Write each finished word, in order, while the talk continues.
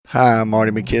Hi, I'm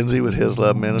Marty McKenzie with His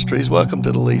Love Ministries. Welcome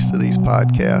to the Least of These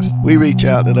podcasts. We reach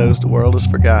out to those the world has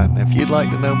forgotten. If you'd like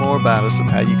to know more about us and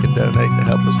how you can donate to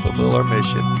help us fulfill our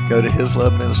mission, go to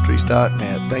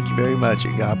hisloveministries.net. Thank you very much,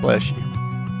 and God bless you.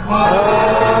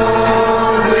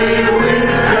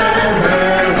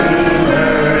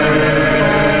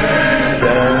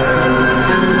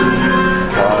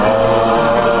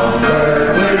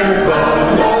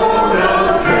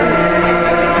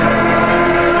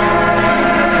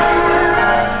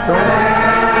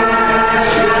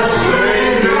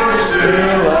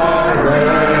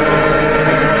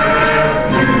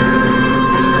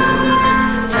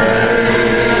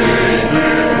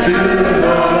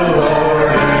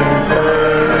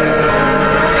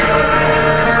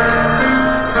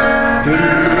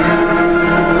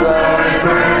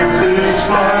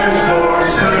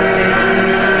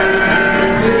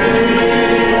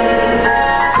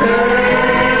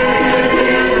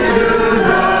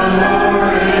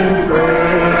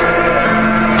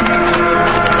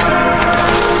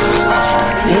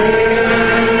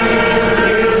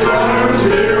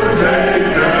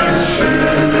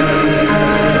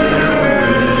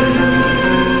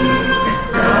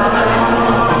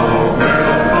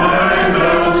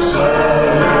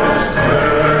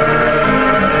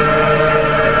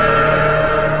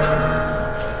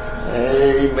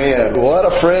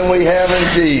 Friend we have in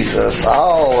Jesus,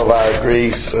 all of our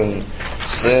griefs and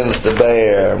sins to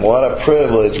bear. And what a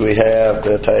privilege we have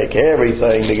to take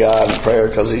everything to God in prayer,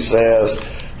 because He says,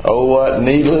 oh, what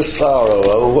needless sorrow,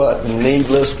 oh, what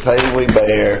needless pain we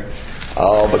bear,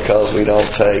 all because we don't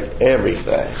take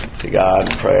everything to God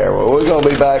in prayer. Well, we're going to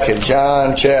be back in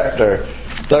John chapter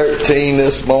 13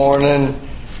 this morning,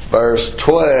 verse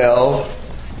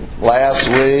 12. Last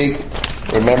week,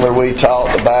 remember we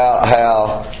talked about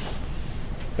how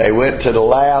they went to the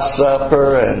Last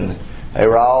Supper, and they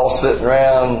were all sitting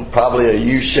around probably a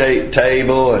U-shaped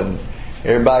table, and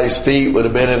everybody's feet would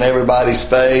have been in everybody's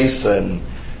face, and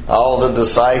all the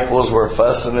disciples were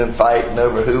fussing and fighting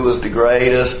over who was the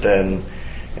greatest, and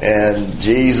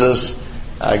Jesus,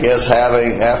 I guess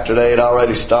after they had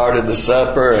already started the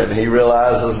supper, and He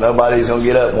realizes nobody's going to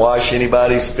get up and wash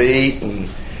anybody's feet, and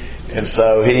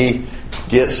so He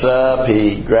gets up,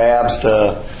 He grabs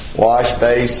the wash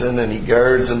basin, and He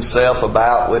girds Himself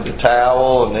about with the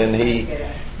towel, and then He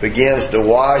begins to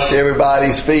wash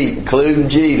everybody's feet, including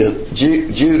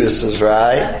Judas's,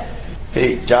 right?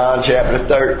 John chapter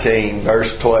 13,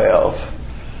 verse 12.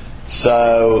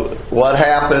 So what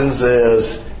happens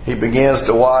is He begins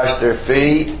to wash their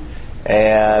feet,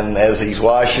 and as He's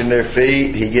washing their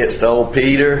feet, He gets to old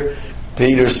Peter.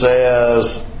 Peter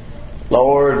says,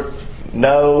 Lord,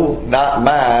 no, not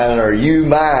mine, or you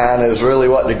mine is really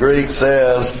what the Greek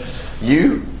says.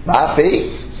 You, my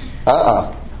feet?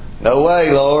 No way,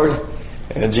 Lord.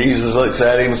 And Jesus looks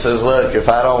at him and says, look, if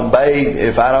I don't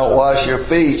wash your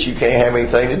feet, you can't have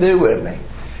anything to do with me.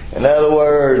 In other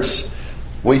words,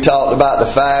 we talked about the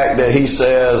fact that He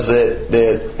says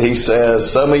that He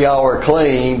says some of y'all are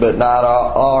clean, but not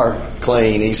all are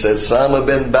clean. He says some have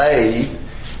been bathed.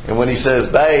 And when He says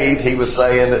bathed, He was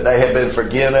saying that they have been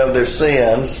forgiven of their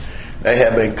sins. They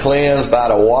have been cleansed by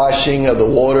the washing of the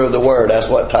water of the Word. That's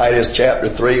what Titus chapter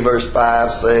 3 verse 5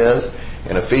 says.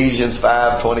 And Ephesians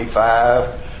 5:25,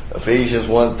 Ephesians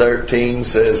 1:13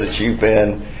 says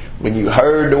that when you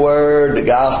heard the Word, the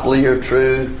gospel of your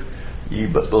truth, you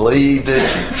believed it,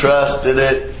 you trusted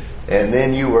it, and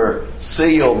then you were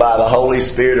sealed by the Holy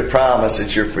Spirit of promise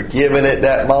that you're forgiven at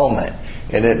that moment.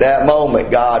 And at that moment,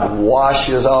 God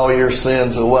washes all your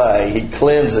sins away. He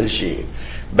cleanses you.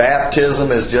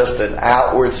 Baptism is just an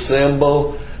outward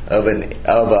symbol of an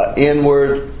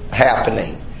inward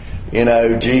happening. You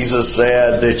know, Jesus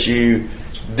said that you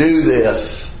do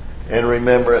this in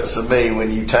remembrance of me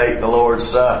when you take the Lord's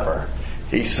Supper.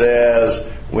 He says,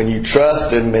 when you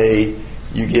trust in me,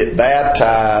 you get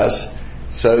baptized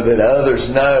so that others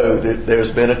know that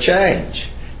there's been a change.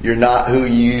 You're not who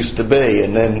you used to be.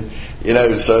 And then,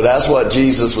 so that's what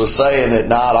Jesus was saying, that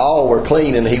not all were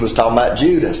clean, and He was talking about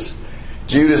Judas.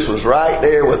 Judas was right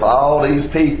there with all these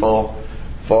people,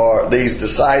 for these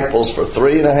disciples, for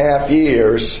 3.5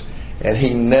 years, and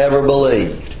he never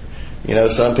believed.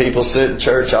 Some people sit in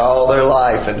church all their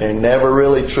life and they never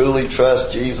really truly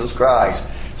trust Jesus Christ.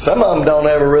 Some of them don't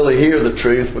ever really hear the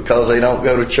truth because they don't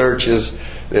go to churches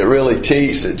that really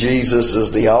teach that Jesus is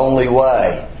the only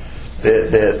way,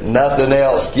 that nothing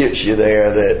else gets you there,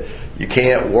 that you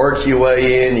can't work your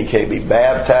way in, you can't be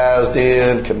baptized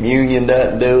in, communion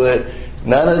doesn't do it.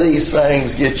 None of these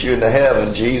things get you into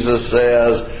heaven. Jesus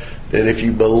says that if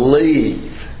you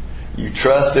believe, you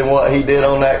trust in what He did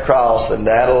on that cross, and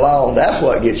that alone, that's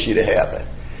what gets you to heaven.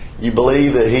 you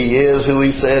believe that He is who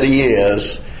He said He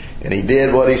is, and He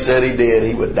did what He said He did.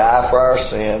 He would die for our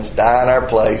sins, die in our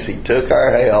place. He took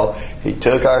our hell. He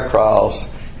took our cross.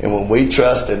 And when we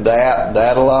trust in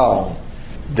that alone,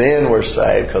 then we're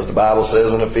saved. Because the Bible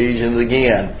says in Ephesians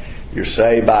again, you're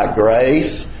saved by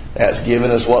grace. That's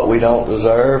given us what we don't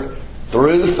deserve.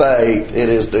 Through faith, it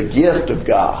is the gift of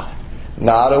God,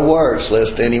 not of works,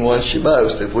 lest anyone should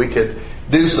boast. If we could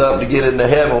do something to get into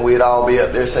heaven, we'd all be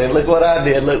up there saying, look what I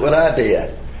did, look what I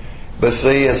did. But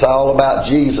see, it's all about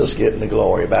Jesus getting the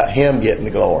glory, about Him getting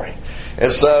the glory.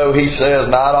 And so He says,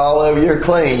 not all of you are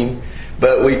clean,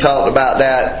 but we talked about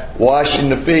that. Washing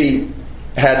the feet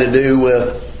had to do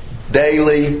with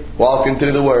daily walking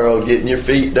through the world, getting your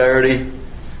feet dirty,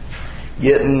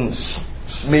 getting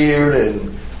smeared,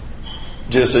 and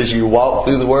just as you walk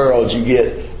through the world, you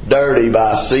get dirty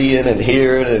by seeing and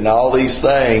hearing and all these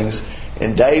things.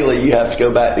 And daily you have to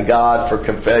go back to God for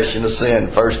confession of sin.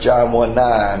 1 John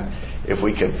 1:9. If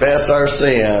we confess our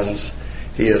sins,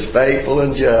 He is faithful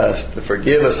and just to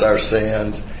forgive us our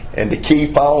sins and to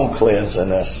keep on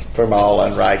cleansing us from all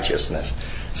unrighteousness.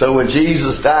 So when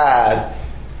Jesus died,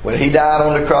 when He died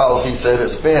on the cross, He said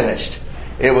it's finished.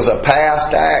 It was a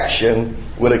past action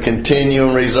with a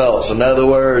continuing results. In other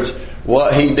words,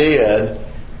 what He did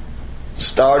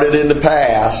started in the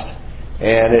past,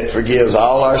 and it forgives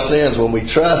all our sins when we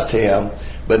trust Him.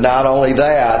 But not only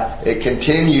that, it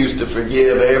continues to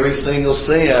forgive every single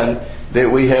sin that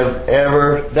we have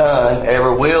ever done,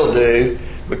 ever will do,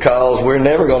 because we're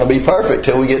never going to be perfect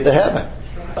till we get to heaven.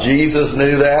 Jesus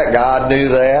knew that, God knew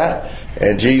that,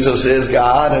 and Jesus is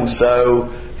God, and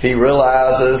so He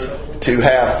realizes to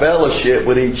have fellowship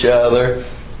with each other,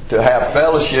 to have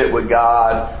fellowship with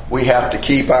God, we have to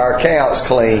keep our accounts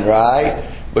clean, right?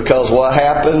 Because what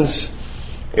happens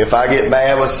if I get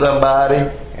mad with somebody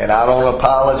and I don't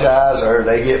apologize, or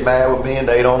they get mad with me and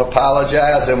they don't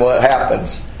apologize, then what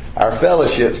happens? Our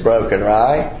fellowship's broken,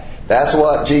 right? That's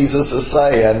what Jesus is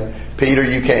saying. Peter,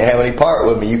 you can't have any part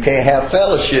with me. You can't have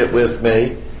fellowship with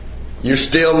me. You're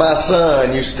still my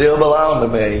son. You still belong to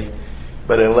me.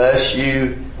 But unless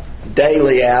you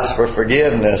daily ask for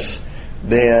forgiveness,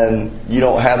 then you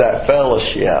don't have that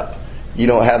fellowship. You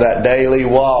don't have that daily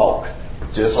walk.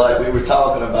 Just like we were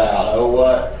talking about. Oh,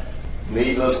 what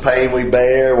needless pain we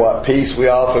bear, what peace we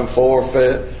often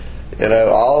forfeit. You know,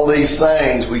 all these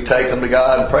things, we take them to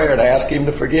God in prayer and ask Him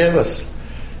to forgive us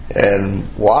and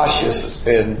wash us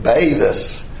and bathe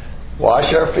us,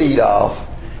 wash our feet off,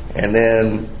 and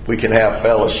then we can have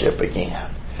fellowship again.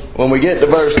 When we get to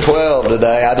verse 12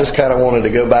 today, I just kind of wanted to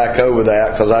go back over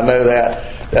that because I know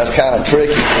that's kind of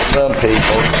tricky for some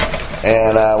people.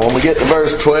 And when we get to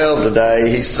verse 12 today,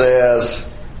 he says,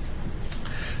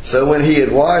 so when He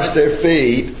had washed their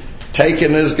feet,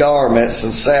 taken His garments,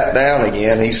 and sat down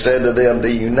again, He said to them,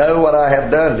 do you know what I have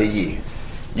done to you?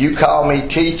 You call me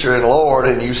teacher and Lord,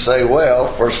 and you say, well,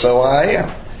 for so I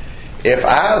am. If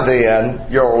I then,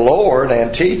 your Lord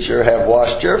and teacher, have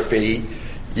washed your feet,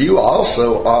 you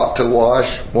also ought to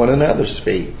wash one another's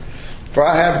feet. For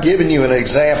I have given you an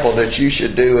example that you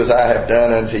should do as I have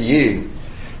done unto you.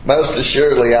 Most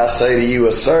assuredly I say to you,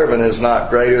 a servant is not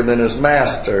greater than his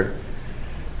master,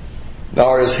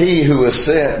 nor is he who is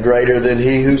sent greater than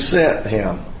he who sent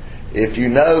him. If you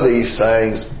know these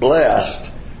things,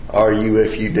 blessed are you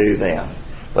if you do them.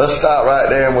 Let's stop right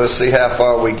there and we'll see how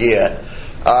far we get.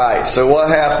 Alright, so what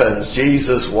happens?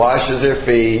 Jesus washes their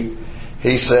feet.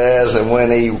 He says, and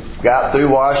when He got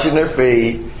through washing their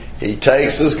feet, He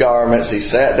takes His garments, He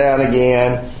sat down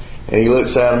again, and He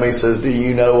looks at them and He says, do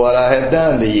you know what I have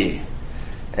done to you?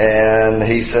 And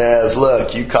He says,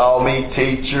 look, you call me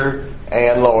teacher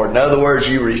and Lord. In other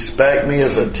words, you respect me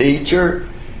as a teacher.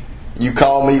 You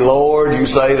call me Lord. You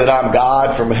say that I'm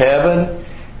God from heaven.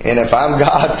 And if I'm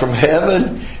God from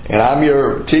heaven and I'm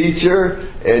your teacher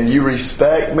and you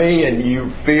respect me and you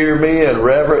fear me and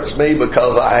reverence me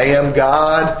because I am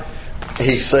God,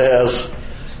 He says,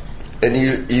 and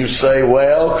you say,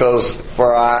 well,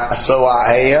 so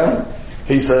I am.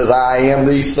 He says, I am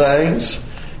these things.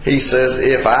 He says,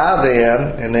 if I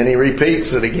then, and then He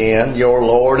repeats it again, your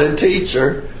Lord and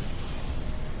teacher,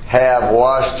 have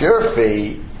washed your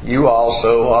feet, you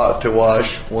also ought to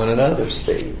wash one another's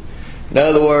feet. In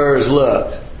other words,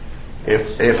 look,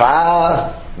 if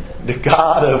I, the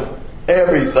God of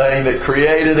everything, that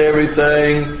created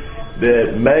everything,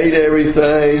 that made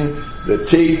everything, the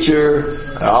teacher,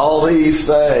 and all these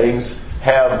things,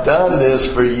 have done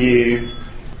this for you,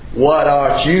 what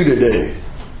ought you to do?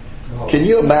 Can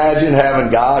you imagine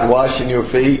having God washing your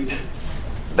feet?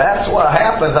 That's what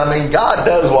happens. I mean, God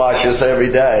does wash us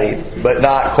every day, but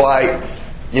not quite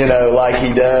like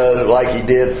he does, like he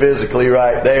did physically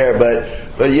right there.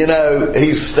 But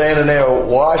he's standing there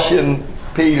washing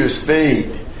Peter's feet.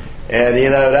 And,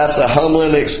 that's a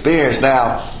humbling experience.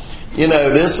 Now,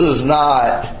 this is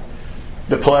not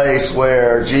the place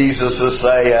where Jesus is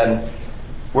saying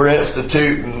we're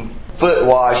instituting foot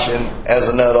washing as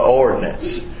another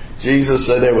ordinance. Jesus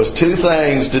said there was two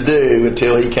things to do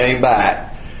until he came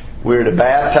back. We're to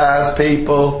baptize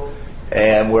people,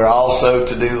 and we're also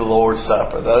to do the Lord's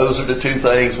Supper. Those are the two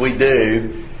things we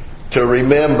do to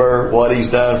remember what he's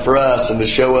done for us and to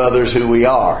show others who we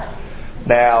are.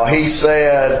 Now, he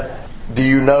said, do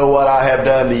you know what I have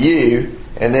done to you?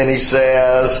 And then he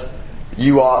says,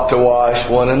 you ought to wash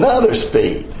one another's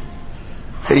feet.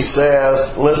 He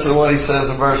says, listen to what he says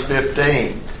in verse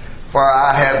 15. For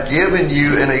I have given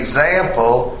you an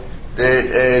example that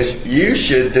as you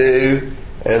should do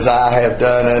as I have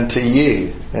done unto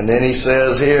you. And then he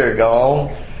says here, go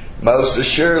on. Most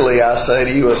assuredly I say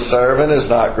to you, a servant is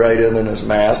not greater than his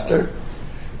master,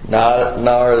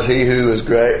 nor is he who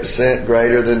is sent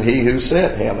greater than he who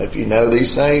sent him. If you know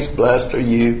these things, blessed are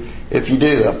you if you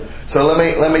do them. So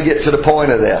let me get to the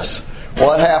point of this.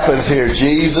 What happens here?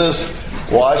 Jesus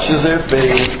washes their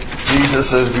feet. Jesus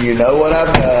says, do you know what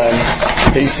I've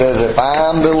done? He says, if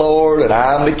I'm the Lord and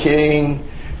I'm the King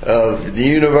of the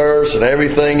universe and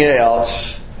everything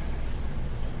else,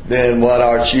 then what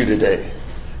art you to do?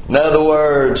 In other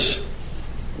words,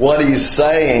 what he's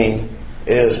saying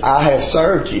is, I have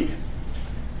served you.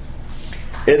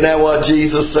 Isn't that what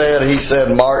Jesus said? He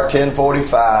said, Mark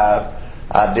 10:45,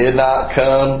 I did not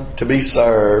come to be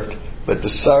served, but to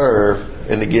serve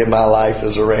and to give my life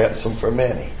as a ransom for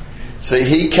many. See,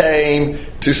 he came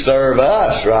to serve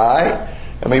us, right?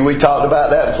 I mean, we talked about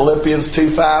that in Philippians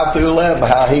 2:5-11,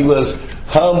 how he was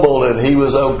humbled and he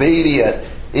was obedient,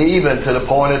 even to the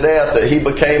point of death, that he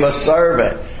became a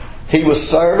servant. He was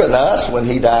serving us when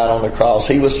he died on the cross.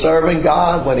 He was serving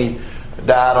God when he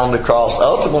died on the cross.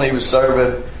 Ultimately, he was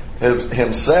serving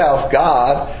himself,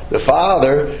 God, the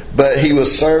Father, but he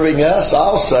was serving us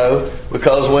also,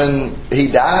 because when he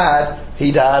died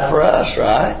for us,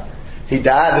 right? He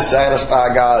died to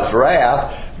satisfy God's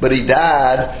wrath, but he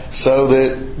died so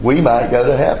that we might go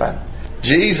to heaven.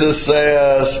 Jesus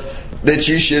says that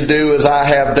you should do as I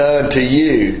have done to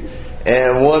you.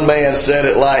 And one man said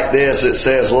it like this, it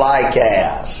says like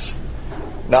as.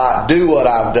 Not do what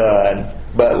I've done,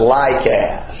 but like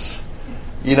as.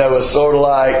 It's sort of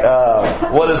like,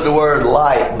 what does the word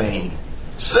like mean?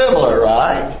 Similar,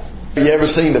 right? You ever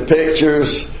seen the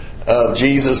pictures of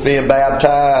Jesus being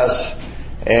baptized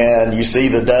and you see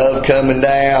the dove coming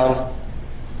down?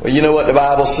 Well, you know what the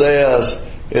Bible says?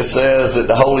 It says that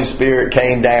the Holy Spirit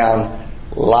came down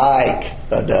like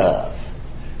a dove.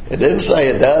 It didn't say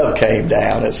a dove came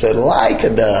down. It said like a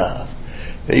dove.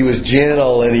 He was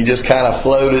gentle and he just kind of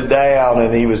floated down,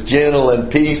 and he was gentle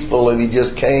and peaceful and he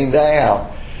just came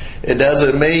down. It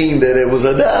doesn't mean that it was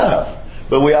a dove.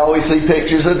 But we always see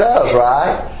pictures of doves,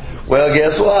 right? Well,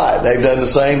 guess what? They've done the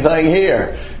same thing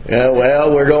here.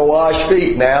 Well, we're going to wash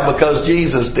feet now because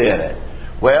Jesus did it.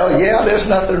 Well, yeah, there's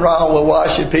nothing wrong with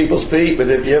washing people's feet, but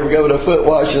if you ever go to a foot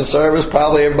washing service,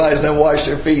 probably everybody's going to wash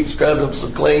their feet, scrub them so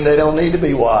clean they don't need to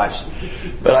be washed.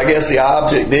 But I guess the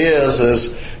object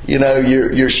is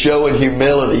you're showing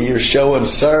humility, you're showing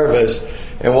service,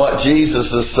 and what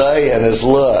Jesus is saying is,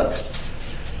 look,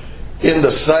 in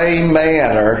the same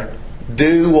manner,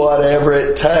 do whatever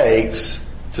it takes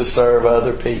to serve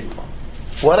other people.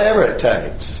 Whatever it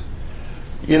takes.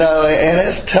 And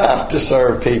it's tough to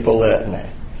serve people, isn't it?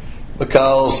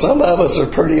 Because some of us are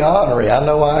pretty ornery. I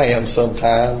know I am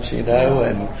sometimes,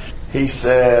 and he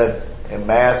said in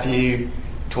Matthew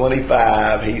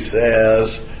 25, he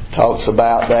says, talks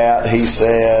about that. He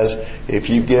says,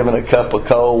 if you've given a cup of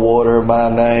cold water in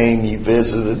my name, you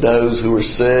visited those who are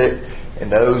sick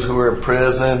and those who are in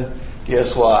prison,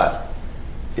 guess what?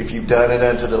 If you've done it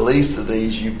unto the least of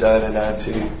these, you've done it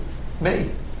unto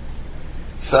me.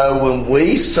 So when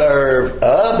we serve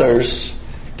others,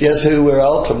 guess who we're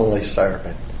ultimately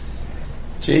serving?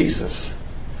 Jesus.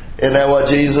 Isn't that what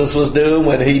Jesus was doing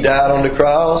when he died on the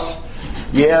cross?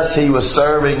 Yes, he was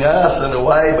serving us in a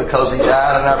way because he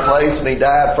died in our place and he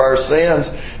died for our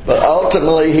sins. But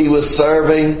ultimately he was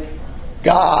serving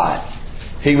God.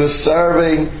 He was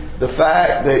serving the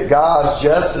fact that God's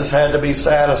justice had to be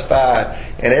satisfied.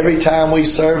 And every time we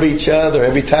serve each other,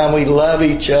 every time we love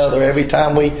each other, every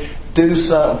time we do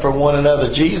something for one another,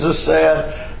 Jesus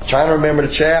said, I'm trying to remember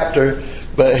the chapter,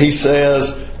 but he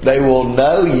says, they will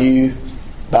know you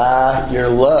by your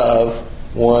love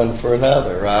one for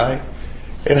another, right?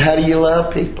 And how do you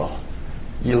love people?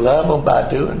 You love them by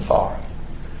doing for them.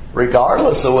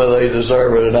 regardless of whether they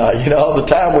deserve it or not. You know, all the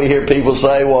time we hear people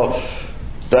say, well,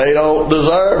 they don't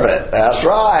deserve it. That's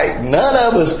right. None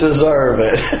of us deserve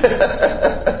it.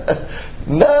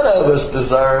 None of us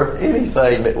deserve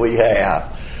anything that we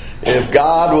have. If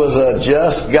God was a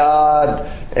just God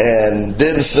and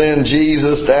didn't send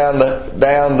Jesus down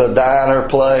the diner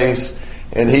place,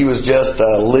 and He was just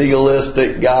a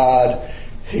legalistic God,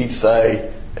 He'd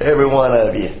say, every one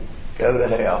of you, go to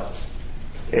hell.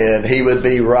 And He would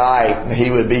be right, and He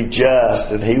would be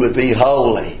just, and He would be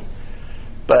holy.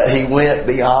 But He went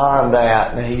beyond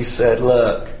that, and He said,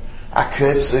 look, I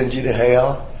could send you to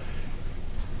hell,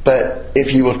 but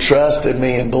if you will trust in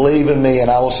Me and believe in Me,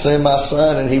 and I will send My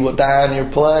Son, and He will die in your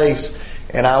place,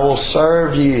 and I will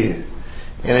serve you.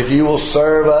 And if you will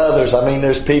serve others, I mean,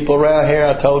 there's people around here,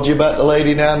 I told you about the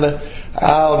lady down the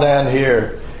aisle down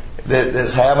here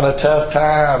that's having a tough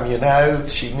time, you know.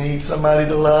 She needs somebody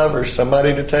to love her,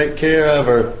 somebody to take care of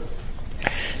her.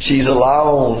 She's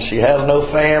alone. She has no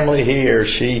family here.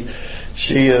 She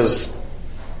is,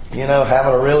 you know,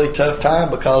 having a really tough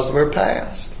time because of her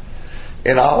past.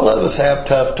 And all of us have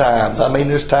tough times. I mean,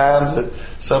 there's times that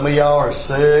some of y'all are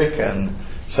sick, and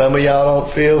some of y'all don't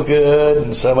feel good,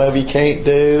 and some of you can't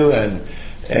do.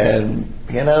 And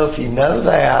you know, if you know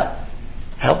that,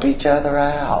 help each other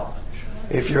out.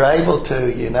 If you're able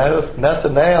to, you know, if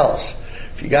nothing else.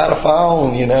 If you got a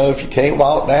phone, you know, if you can't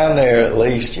walk down there, at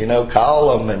least, you know,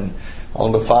 call them and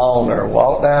on the phone, or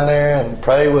walk down there and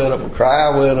pray with them,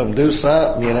 cry with them, do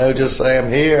something, you know, just say, I'm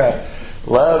here, I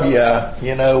love you,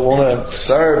 you know, want to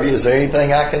serve you. Is there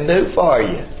anything I can do for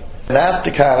you? And that's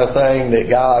the kind of thing that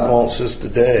God wants us to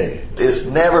do. It's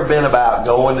never been about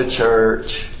going to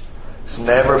church. It's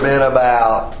never been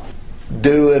about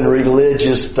doing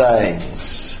religious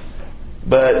things.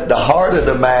 But the heart of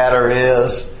the matter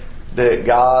is that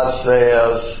God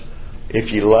says,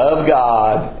 if you love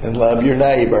God and love your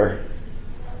neighbor,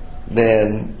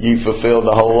 then you fulfilled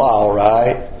the whole law,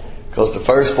 right? Because the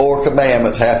first 4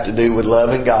 commandments have to do with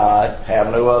loving God,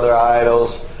 have no other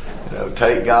idols, you know,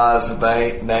 take God's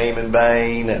name in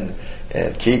vain,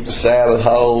 and keep the Sabbath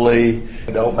holy,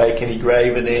 don't make any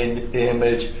graven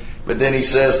image. But then He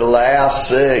says the last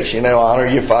 6, you know, honor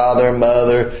your father and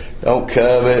mother, don't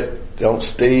covet, don't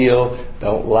steal,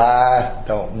 don't lie,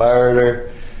 don't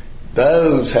murder.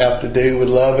 Those have to do with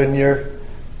loving your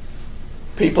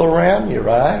people around you,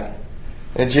 right?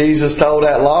 And Jesus told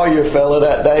that lawyer fellow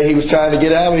that day, he was trying to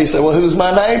get out of it, he said, well, who's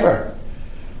my neighbor?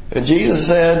 And Jesus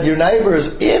said, your neighbor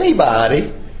is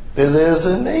anybody that is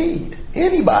in need.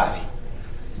 Anybody.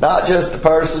 Not just the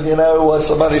person, you know, what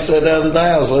somebody said the other day.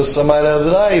 I was listening to somebody the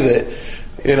other day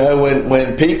that, you know,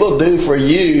 when people do for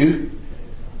you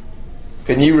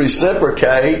and you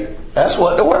reciprocate, that's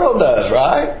what the world does,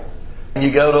 right?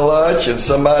 You go to lunch and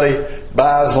somebody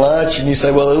buys lunch and you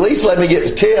say, well, at least let me get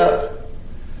the tip.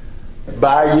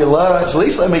 Buy you lunch, at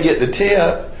least let me get the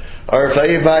tip. Or if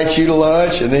they invite you to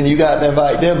lunch and then you got to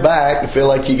invite them back to feel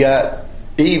like you got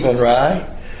even, right?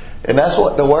 And that's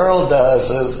what the world does,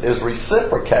 is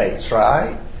reciprocates,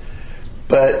 right?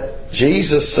 But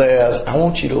Jesus says, I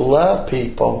want you to love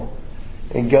people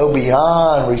and go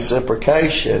beyond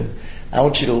reciprocation. I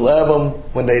want you to love them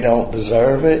when they don't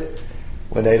deserve it,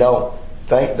 when they don't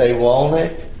think they want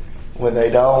it, when they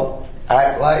don't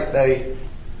act like they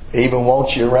even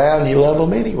want you around. You love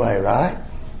them anyway, right?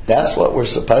 That's what we're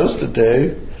supposed to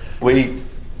do. We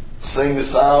sing the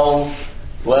song,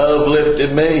 Love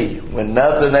Lifted Me, when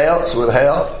nothing else would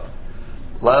help.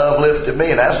 Love Lifted Me.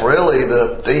 And that's really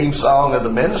the theme song of the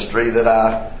ministry that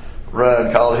I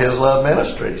run, called His Love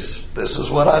Ministries. This is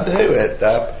what I do.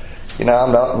 You know,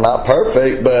 I'm not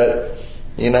perfect, but,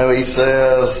 you know, He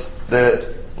says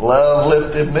that love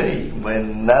lifted me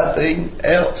when nothing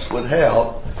else would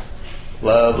help.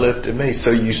 Love lifted me. So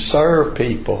you serve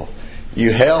people.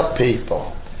 You help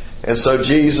people. And so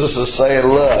Jesus is saying,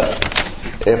 look,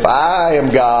 if I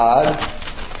am God,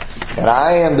 and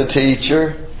I am the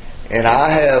teacher, and I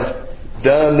have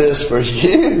done this for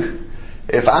you,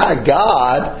 if I,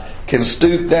 God, can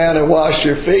stoop down and wash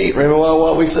your feet. Remember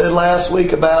what we said last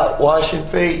week about washing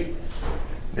feet?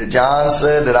 That John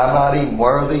said that I'm not even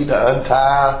worthy to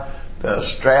untie the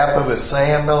strap of his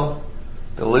sandal,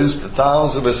 to loose the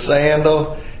thongs of his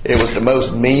sandal. It was the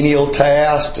most menial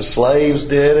task. The slaves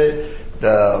did it.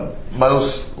 The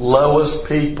most lowest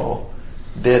people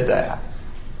did that.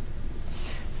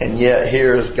 And yet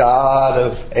here is God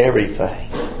of everything,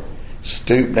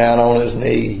 stooped down on His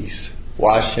knees,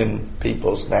 washing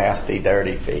people's nasty,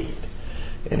 dirty feet.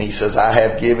 And He says, I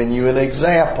have given you an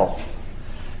example.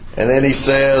 And then He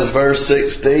says, verse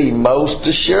 16, most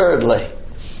assuredly.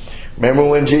 Remember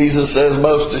when Jesus says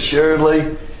most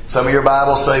assuredly? Some of your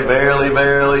Bibles say verily,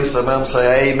 verily. Some of them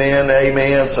say amen,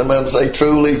 amen. Some of them say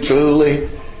truly, truly.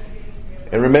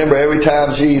 And remember, every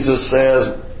time Jesus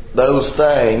says those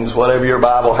things, whatever your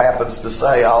Bible happens to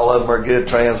say, all of them are good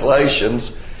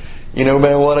translations. You know,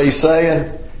 remember what he's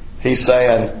saying? He's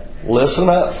saying, listen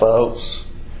up, folks.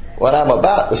 What I'm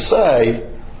about to say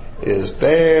is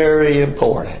very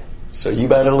important. So you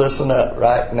better listen up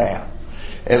right now.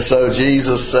 And so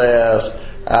Jesus says,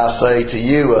 I say to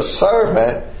you, a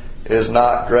servant is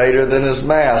not greater than his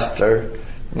master,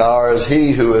 nor is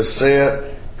he who is sent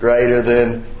greater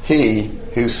than he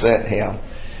who sent him.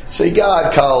 See,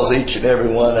 God calls each and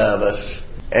every one of us.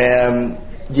 And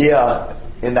yeah,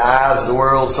 in the eyes of the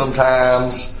world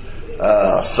sometimes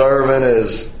a servant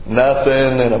is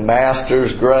nothing and a master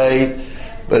is great.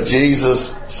 But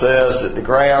Jesus says that the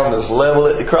ground is level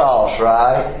at the cross,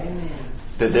 right?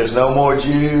 That there's no more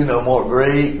Jew, no more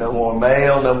Greek, no more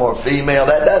male, no more female.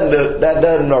 That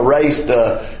doesn't erase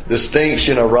the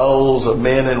distinction of roles of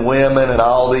men and women and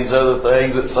all these other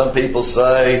things that some people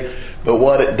say. But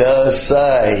what it does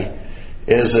say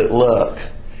is that, look,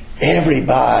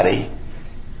 everybody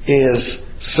is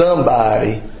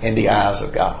somebody in the eyes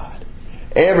of God.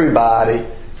 Everybody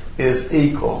is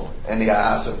equal in the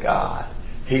eyes of God.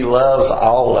 He loves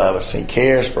all of us. He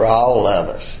cares for all of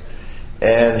us.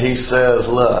 And He says,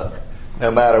 look, no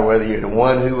matter whether you're the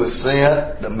one who was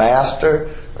sent, the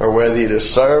master, or whether you're the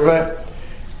servant,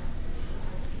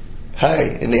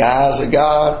 hey, in the eyes of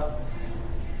God,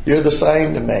 you're the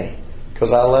same to me,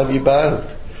 because I love you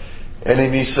both. And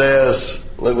then He says,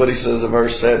 look what He says in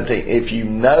verse 17, if you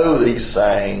know these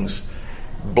things,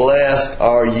 blessed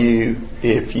are you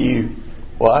if you,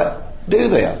 what? Do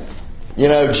them. You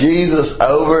know, Jesus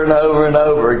over and over and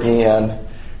over again,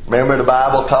 remember the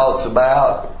Bible talks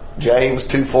about James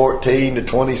 2:14 to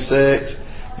 26,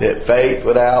 that faith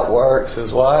without works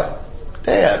is what?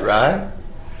 Dead, right?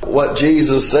 What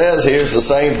Jesus says here is the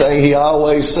same thing He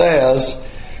always says.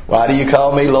 Why do you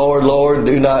call me Lord, Lord, and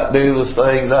do not do the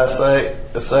things I say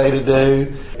to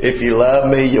do? If you love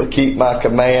me, you'll keep my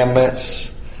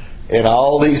commandments. And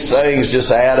all these things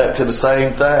just add up to the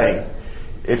same thing.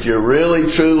 If you're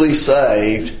really truly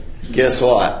saved, guess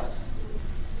what?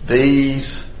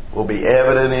 These will be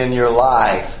evident in your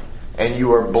life. And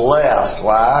you are blessed.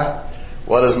 Why?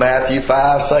 What does Matthew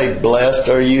 5 say? Blessed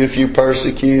are you if you're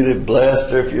persecuted.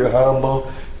 Blessed if you're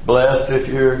humble. Blessed if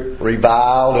you're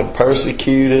reviled and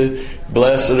persecuted.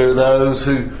 Blessed are those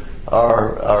who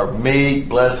are meek.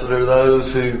 Blessed are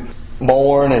those who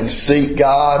mourn and seek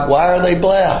God. Why are they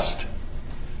blessed?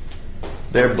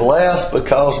 They're blessed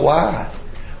because why?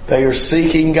 They are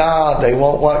seeking God. They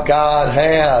want what God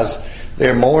has.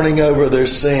 They're mourning over their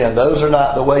sin. Those are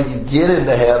not the way you get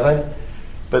into heaven,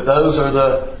 but those are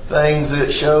the things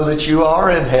that show that you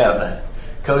are in heaven.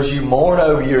 Because you mourn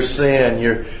over your sin.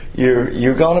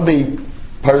 You're going to be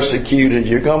persecuted.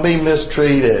 You're going to be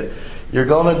mistreated. You're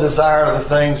going to desire the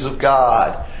things of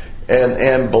God.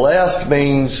 And blessed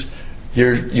means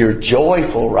you're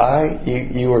joyful, right?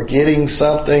 You are getting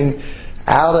something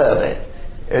out of it.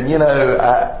 And you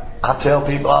know, I tell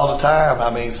people all the time,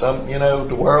 I mean,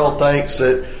 the world thinks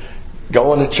that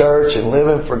going to church and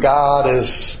living for God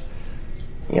is,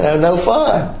 no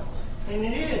fun. And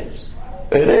it is.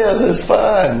 It is. It's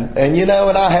fun. And and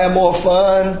I have more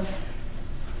fun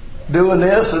doing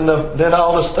this than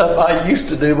all the stuff I used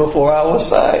to do before I was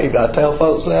saved. I tell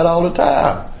folks that all the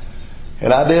time.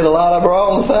 And I did a lot of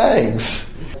wrong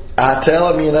things. I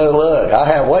tell them, look, I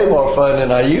have way more fun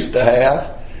than I used to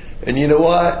have. And you know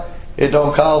what? It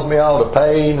don't cause me all the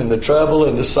pain and the trouble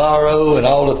and the sorrow and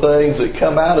all the things that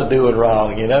come out of doing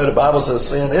wrong. The Bible says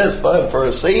sin is fun for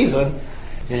a season.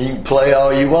 And you can play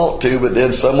all you want to, but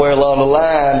then somewhere along the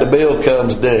line the bill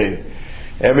comes due.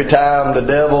 Every time the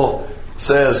devil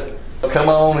says, come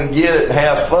on and get it and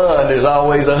have fun, there's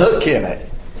always a hook in it.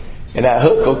 And that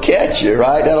hook will catch you,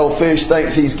 right? That old fish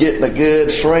thinks he's getting a good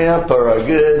shrimp or a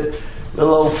good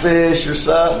little old fish or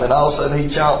something, and all of a sudden he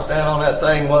chomps down on that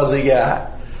thing. What's he got?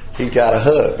 He's got a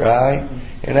hook, right?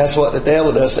 And that's what the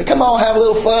devil does. Say, come on, have a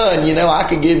little fun. I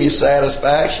can give you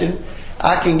satisfaction.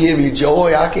 I can give you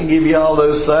joy. I can give you all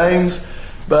those things.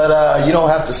 But you don't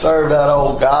have to serve that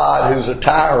old God who's a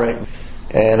tyrant.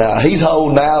 And he's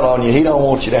holding out on you. He don't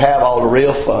want you to have all the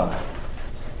real fun.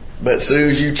 But as soon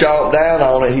as you chomp down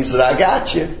on it, he said, I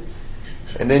got you.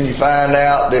 And then you find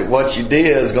out that what you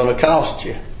did is going to cost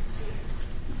you.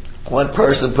 One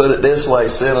person put it this way: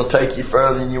 sin will take you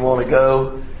further than you want to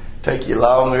go, take you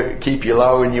longer, keep you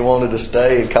longer than you wanted to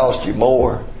stay, and cost you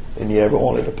more than you ever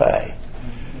wanted to pay.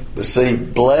 But see,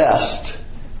 blessed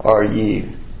are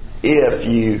you if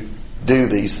you do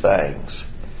these things.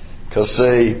 Because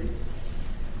see,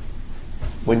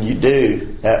 when you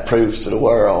do, that proves to the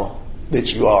world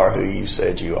that you are who you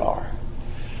said you are.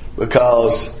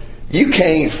 Because you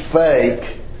can't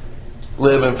fake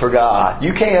living for God.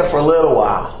 You can for a little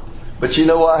while. But you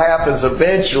know what happens?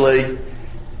 Eventually,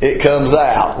 it comes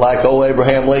out. Like old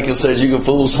Abraham Lincoln says, you can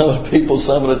fool some people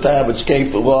some of the time, but you can't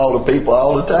fool all the people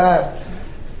all the time.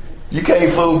 You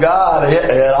can't fool God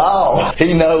at all.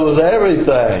 He knows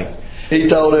everything. He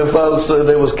told them folks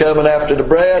that was coming after the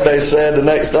bread. They said the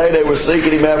next day they were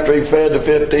seeking him after he fed the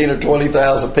 15 or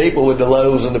 20,000 people with the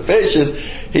loaves and the fishes.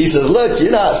 He said, look,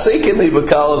 you're not seeking me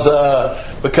because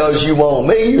you want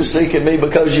me. You're seeking me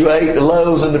because you ate the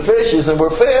loaves and the fishes and were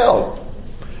filled.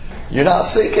 You're not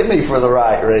seeking me for the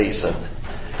right reason.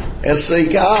 And see,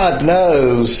 God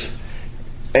knows.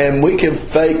 And we can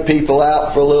fake people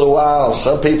out for a little while.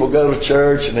 Some people go to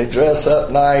church and they dress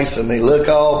up nice and they look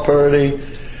all pretty.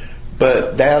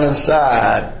 But down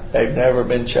inside, they've never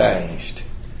been changed.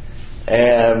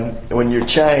 And when you're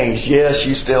changed, yes,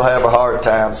 you still have a hard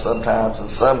time sometimes. And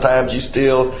sometimes you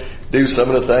still do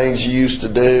some of the things you used to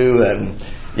do. And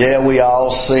yeah, we all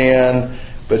sin.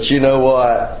 But you know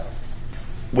what?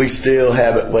 We still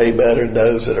have it way better than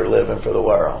those that are living for the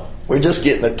world. We're just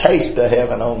getting a taste of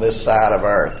heaven on this side of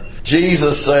earth.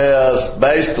 Jesus says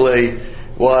basically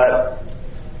what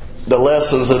the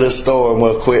lessons of this story, and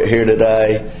we'll quit here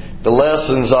today. The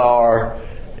lessons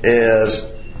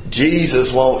is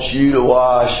Jesus wants you to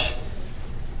wash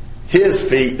His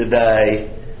feet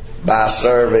today by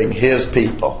serving His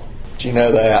people. Do you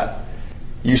know that?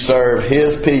 You serve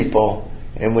His people,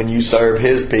 and when you serve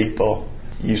His people,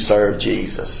 you serve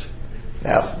Jesus.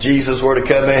 Now, if Jesus were to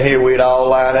come in here, we'd all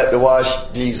line up to wash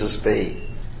Jesus' feet.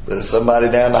 But if somebody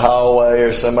down the hallway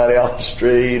or somebody off the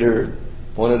street or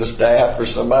one of the staff or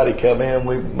somebody come in,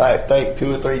 we might think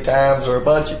 2 or 3 times or a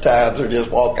bunch of times or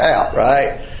just walk out,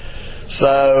 right?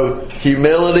 So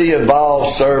humility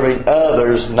involves serving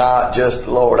others, not just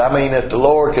the Lord. I mean, if the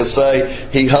Lord could say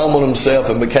He humbled Himself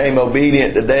and became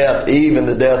obedient to death, even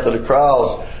the death of the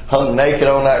cross, hung naked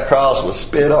on that cross, was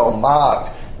spit on,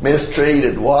 mocked,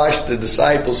 mistreated, washed the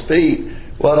disciples' feet,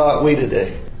 what ought we to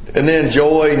do? And then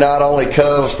joy not only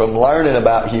comes from learning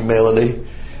about humility.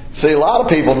 See, a lot of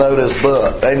people know this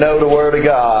book. They know the Word of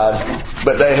God,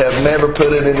 but they have never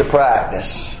put it into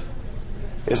practice.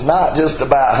 It's not just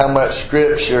about how much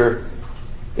Scripture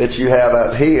that you have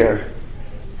up here,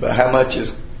 but how much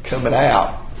is coming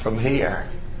out from here.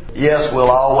 Yes,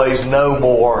 we'll always know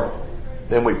more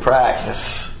than we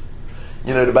practice.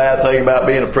 You know, the bad thing about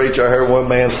being a preacher, I heard one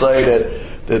man say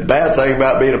that the bad thing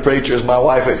about being a preacher is my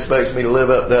wife expects me to live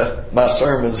up to my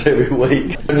sermons every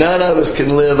week. None of us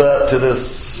can live up to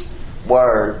this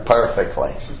Word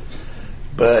perfectly.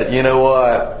 But you know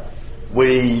what?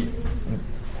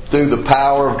 Through the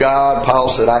power of God, Paul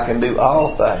said, I can do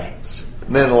all things.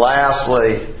 And then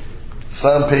lastly,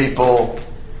 some people,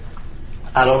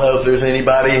 I don't know if there's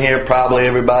anybody in here, probably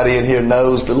everybody in here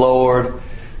knows the Lord.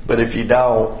 But if you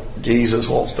don't, Jesus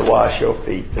wants to wash your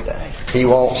feet today. He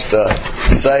wants to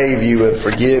save you and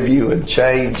forgive you and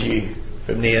change you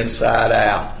from the inside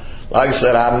out. Like I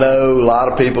said, I know a lot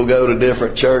of people go to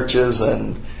different churches,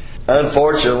 and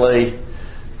unfortunately,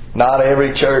 not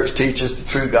every church teaches the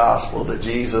true gospel, that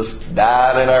Jesus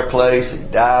died in our place, He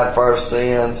died for our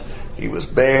sins, He was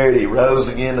buried, He rose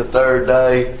again the third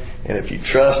day, and if you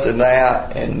trust in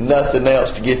that and nothing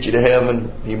else to get you to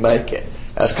heaven, you make it.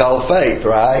 That's called faith,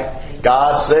 right?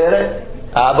 God said it,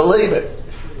 I believe it.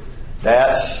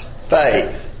 That's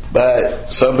faith. But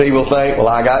some people think, well,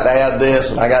 I got to add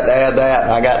this, and I got to add that,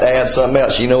 and I got to add something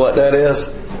else. You know what that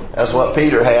is? That's what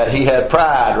Peter had. He had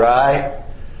pride, right?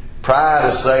 Pride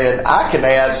is saying, I can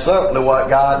add something to what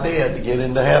God did to get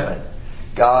into heaven.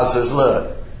 God says,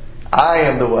 look, I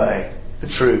am the way, the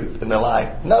truth, and the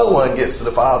life. No one gets to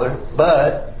the Father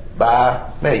but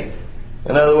by me.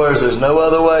 In other words, there's no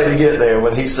other way to get there.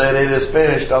 When He said it is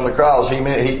finished on the cross, He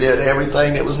meant He did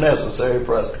everything that was necessary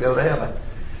for us to go to heaven.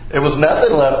 There was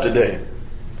nothing left to do.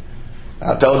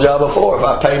 I told y'all before, if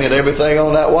I painted everything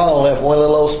on that wall and left one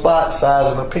little old spot the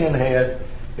size of a pinhead,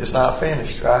 it's not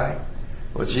finished, right?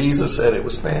 Well, Jesus said it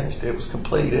was finished. It was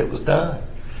complete. It was done.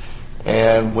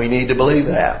 And we need to believe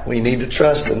that. We need to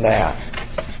trust in that.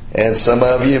 And some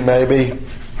of you maybe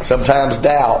sometimes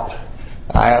doubt.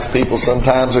 I ask people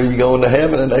sometimes, are you going to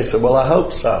heaven? And they say, well, I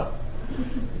hope so.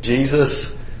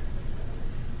 Jesus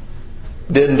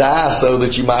didn't die so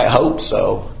that you might hope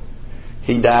so.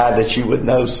 He died that you would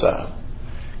know so.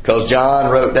 Because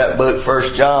John wrote that book,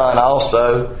 1 John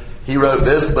also. He wrote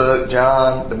this book,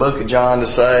 John, the book of John, to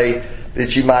say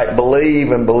that you might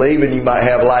believe, and believing you might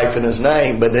have life in His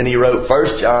name. But then he wrote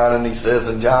 1 John, and he says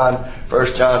in 1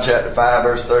 John chapter 5,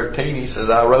 verse 13, he says,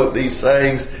 I wrote these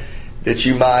things that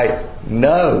you might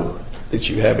know that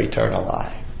you have eternal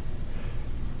life.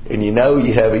 And you know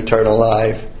you have eternal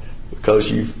life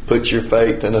because you've put your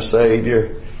faith in a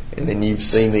Savior, and then you've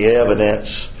seen the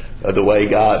evidence of the way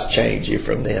God's changed you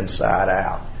from the inside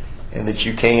out. And that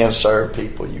you can serve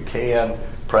people. You can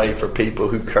pray for people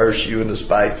who curse you and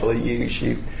despitefully use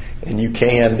you. And you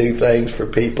can do things for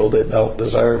people that don't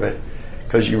deserve it,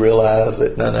 because you realize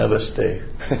that none of us do.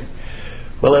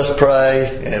 Well, let's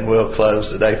pray and we'll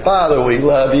close today. Father, we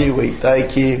love you. We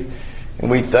thank you. And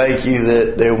we thank you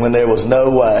that when there was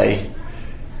no way,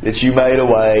 that you made a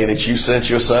way, that you sent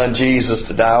your Son Jesus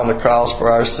to die on the cross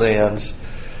for our sins.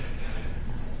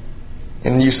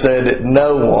 And you said that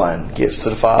no one gets to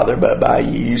the Father but by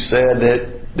you. You said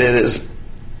that it's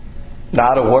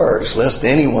not of works, lest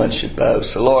anyone should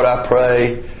boast. So Lord, I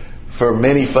pray for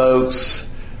many folks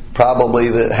probably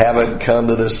that haven't come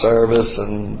to this service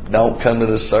and don't come to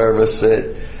this service,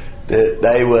 that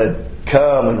they would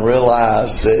come and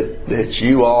realize that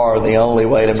you are the only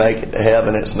way to make it to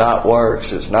heaven. It's not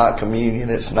works, it's not communion,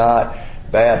 it's not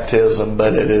baptism,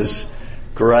 but it is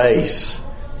grace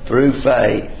through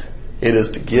faith. It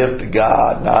is the gift of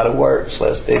God, not of works,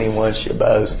 lest anyone should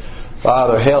boast.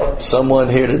 Father, help someone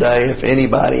here today, if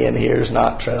anybody in here is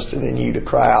not trusting in you, to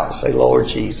cry out and say, Lord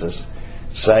Jesus,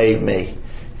 save me.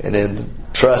 And then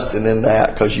trusting in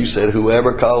that, because you said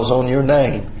whoever calls on your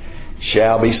name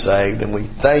shall be saved. And we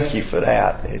thank you for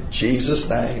that. In Jesus'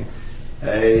 name,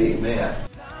 amen.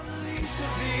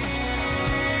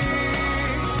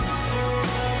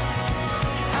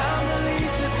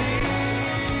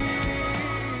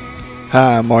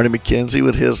 Hi, I'm Marty McKenzie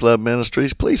with His Love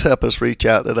Ministries. Please help us reach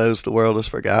out to those the world has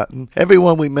forgotten.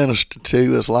 Everyone we minister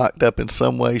to is locked up in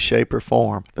some way, shape, or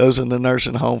form. Those in the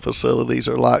nursing home facilities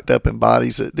are locked up in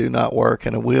bodies that do not work,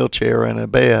 in a wheelchair and a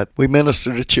bed. We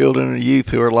minister to children and youth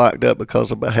who are locked up because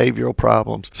of behavioral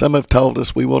problems. Some have told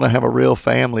us we want to have a real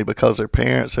family because their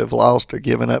parents have lost or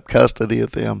given up custody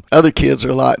of them. Other kids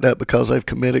are locked up because they've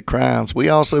committed crimes. We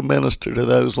also minister to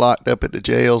those locked up at the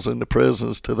jails and the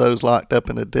prisons, to those locked up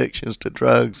in addictions to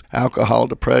drugs, alcohol,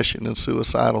 depression, and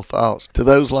suicidal thoughts, to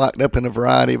those locked up in a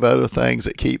variety of other things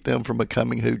that keep them from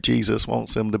becoming who Jesus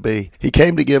wants them to be. He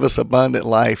came to give us abundant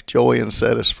life, joy, and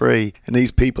set us free, and these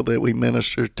people that we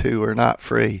minister to are not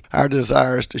free. Our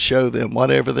desire is to show them,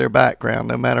 whatever their background,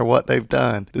 no matter what they've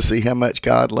done, to see how much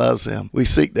God loves them. We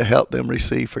seek to help them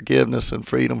receive forgiveness and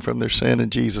freedom from their sin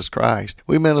in Jesus Christ.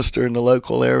 We minister in the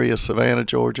local area of Savannah,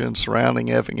 Georgia, and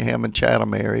surrounding Effingham and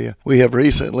Chatham area. We have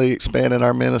recently expanded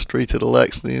our ministry to the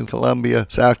Lexington, Columbia,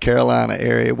 South Carolina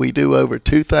area. We do over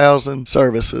 2,000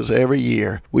 services every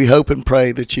year. We hope and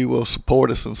pray that you will support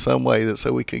us in some way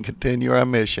so we can continue our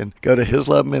mission. Go to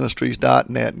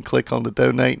hisloveministries.net and click on the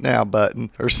Donate Now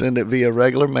button, or send it via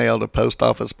regular mail to Post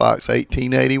Office Box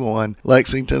 1881,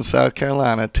 Lexington, South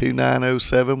Carolina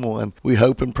 29071. We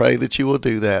hope and pray that you will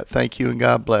do that. Thank you, and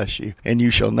God bless you. And you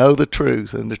shall know the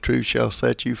truth, and the truth shall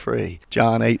set you free.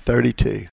 John 8:32.